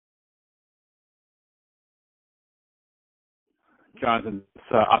Jonathan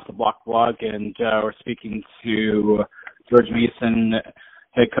off the block blog, and we're speaking to George Mason,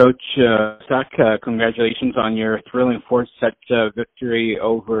 head coach Hosack. Congratulations on your thrilling fourth-set victory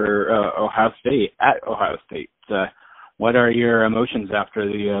over Ohio State at Ohio State. What are your emotions after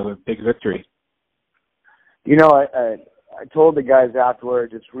the big victory? You know, I told the guys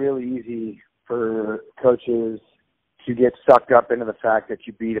afterwards, it's really easy for coaches to get sucked up into the fact that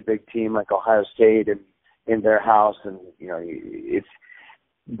you beat a big team like Ohio State and in their house, and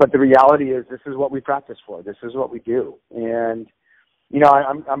but the reality is this is what we practice for. This is what we do, and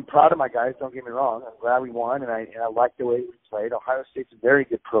I'm proud of my guys. Don't get me wrong. I'm glad we won, and I like the way we played. Ohio State's a very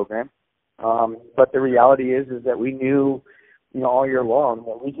good program, but the reality is that we knew, all year long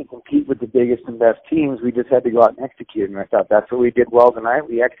that we could compete with the biggest and best teams. We just had to go out and execute, and I thought that's what we did well tonight.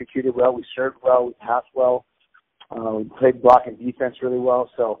 We executed well. We served well. We passed well. We played block and defense really well.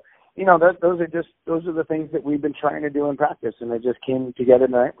 So, those are the things that we've been trying to do in practice, and they just came together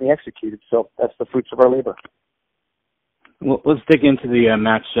tonight. We executed. So that's the fruits of our labor. Well, let's dig into the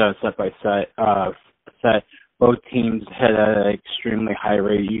match set by set. Both teams had an extremely high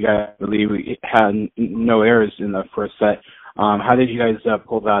rate. You guys, I believe, had no errors in the first set. How did you guys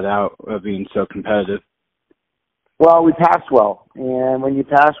pull that out of being so competitive? Well, we passed well, and when you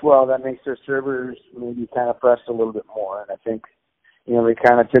pass well, that makes their servers maybe kind of press a little bit more. And I think, we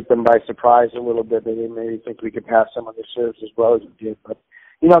kind of took them by surprise a little bit. They didn't maybe think we could pass some of the serves as well as we did. But,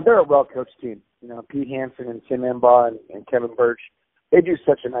 they're a well-coached team. Pete Hansen and Tim Embaugh and Kevin Birch, they do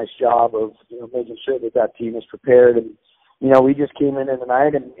such a nice job of, making sure that team is prepared. And, we just came in the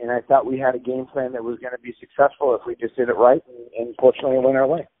night, and I thought we had a game plan that was going to be successful if we just did it right. And fortunately, it went our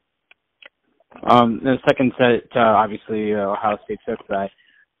way. The second set, obviously, Ohio State took that.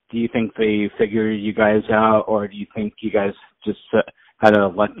 Do you think they figured you guys out, or do you think you guys just had a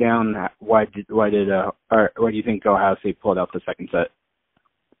letdown? Why do you think Ohio State pulled out the second set?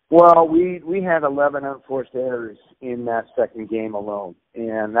 Well, we had 11 unforced errors in that second game alone,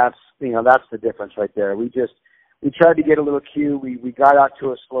 and that's the difference right there. We tried to get a little cue. We got out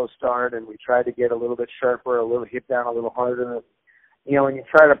to a slow start, and we tried to get a little bit sharper, a little hit down a little harder. When you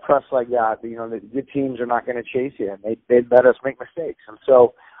try to press like that, the good teams are not going to chase you, and they'd let us make mistakes. And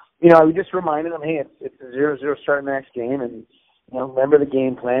so, we just reminded them, hey, it's a 0-0 start in the next game, and, remember the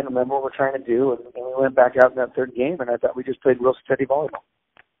game plan, remember what we're trying to do. And we went back out in that third game, and I thought we just played real steady volleyball.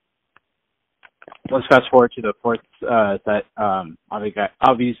 Let's fast forward to the fourth set.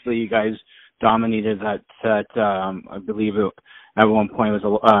 Obviously, you guys dominated that set. I believe at one point it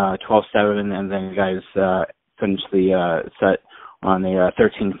was 12-7, and then you guys finished the set on a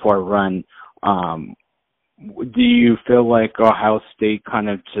 13-4 run. Do you feel like Ohio State kind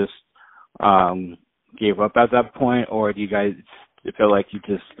of just gave up at that point, or do you guys feel like you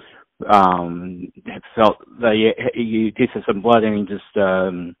just felt that you tasted some blood and you just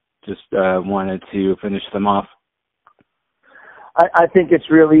wanted to finish them off? I think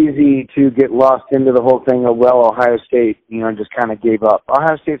it's real easy to get lost into the whole thing of, Ohio State, just kind of gave up.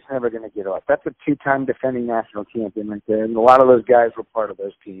 Ohio State's never going to give up. That's a two-time defending national champion right there, and a lot of those guys were part of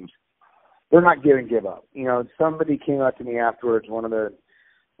those teams. They're not going to give up. Somebody came up to me afterwards, one of the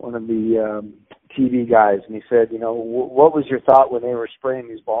TV guys, and he said, what was your thought when they were spraying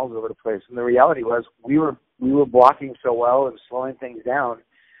these balls over the place? And the reality was we were blocking so well and slowing things down.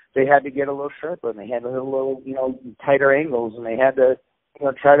 They had to get a little sharper, and they had a little tighter angles, and they had to,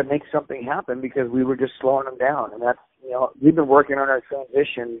 try to make something happen because we were just slowing them down. And that's, we've been working on our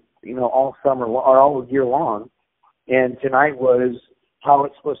transition, all summer or all year long, and tonight was how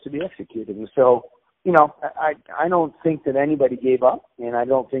it's supposed to be executed. And so, I don't think that anybody gave up, and I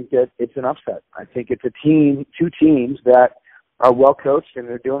don't think that it's an upset. I think it's two teams that are well coached, and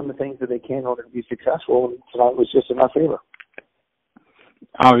they're doing the things that they can in order to be successful. And tonight was just in our favor.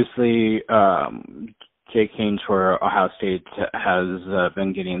 Obviously, Jake Haynes for Ohio State has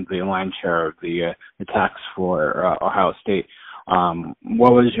been getting the lion's share of the attacks for Ohio State.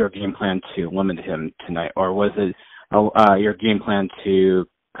 What was your game plan to limit him tonight, or was it your game plan to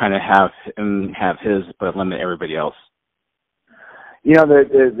kind of have him have his but limit everybody else?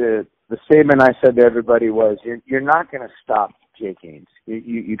 The statement I said to everybody was, you're not going to stop Jake Haynes.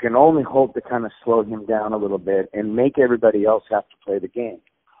 You can only hope to kind of slow him down a little bit and make everybody else have to play the game.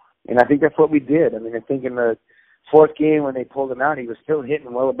 And I think that's what we did. I mean, I think in the fourth game when they pulled him out, he was still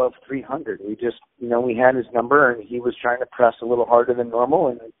hitting well above 300. We just, we had his number, and he was trying to press a little harder than normal,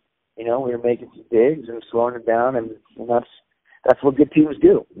 and, we were making some digs and slowing it down, and that's what good teams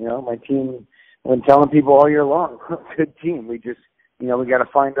do. My team, I've been telling people all year long, good team. We just, we got to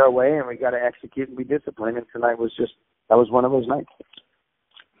find our way, and we got to execute and be disciplined, and tonight was that was one of those nights.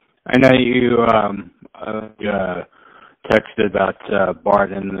 I know you texted about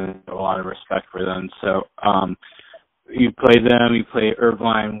Barton and a lot of respect for them. So you play them, you play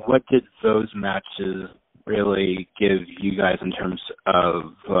Irvine. What did those matches really give you guys in terms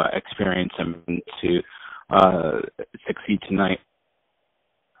of experience and to succeed tonight?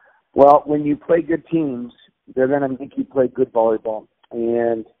 Well, when you play good teams, they're going to make you play good volleyball.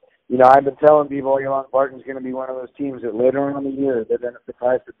 And, you know, I've been telling people all year long, Barton's going to be one of those teams that later on in the year, they're going to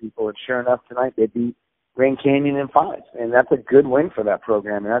surprise the people. And sure enough, tonight they beat Grand Canyon in 5. And that's a good win for that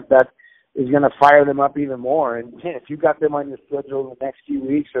program. And that is going to fire them up even more. And if you got them on your schedule in the next few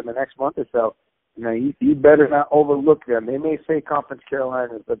weeks or the next month or so, you know, you better not overlook them. They may say Conference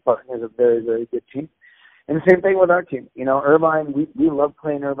Carolina, but Barton is a very, very good team. And the same thing with our team. You know, Irvine, we love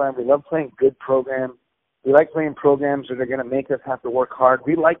playing Irvine. We love playing good programs. We like playing programs that are going to make us have to work hard.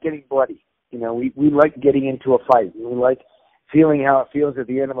 We like getting bloody. You know, we like getting into a fight. We like feeling how it feels at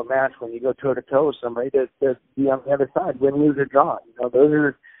the end of a match when you go toe-to-toe with somebody to be on the other side, win, lose, or draw. You know,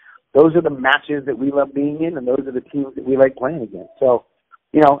 those are the matches that we love being in, and those are the teams that we like playing against. So,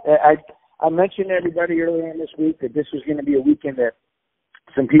 you know, I mentioned to everybody earlier in this week that this was going to be a weekend that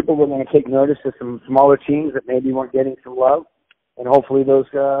some people were going to take notice of some smaller teams that maybe weren't getting some love. And hopefully those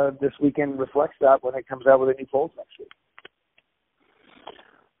this weekend reflects that when it comes out with a new polls next week.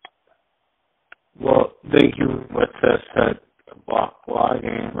 Well, thank you with this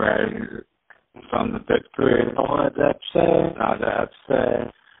blogging right from the victory and all that say, not that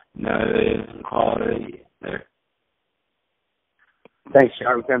say, no, they didn't call it there. Thanks,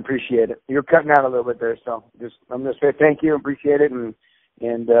 Jonathan. Appreciate it. You're cutting out a little bit there, so I'm going to say thank you, appreciate it, and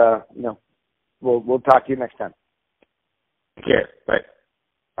you know, we'll talk to you next time. Okay, bye.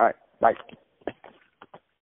 All right, bye.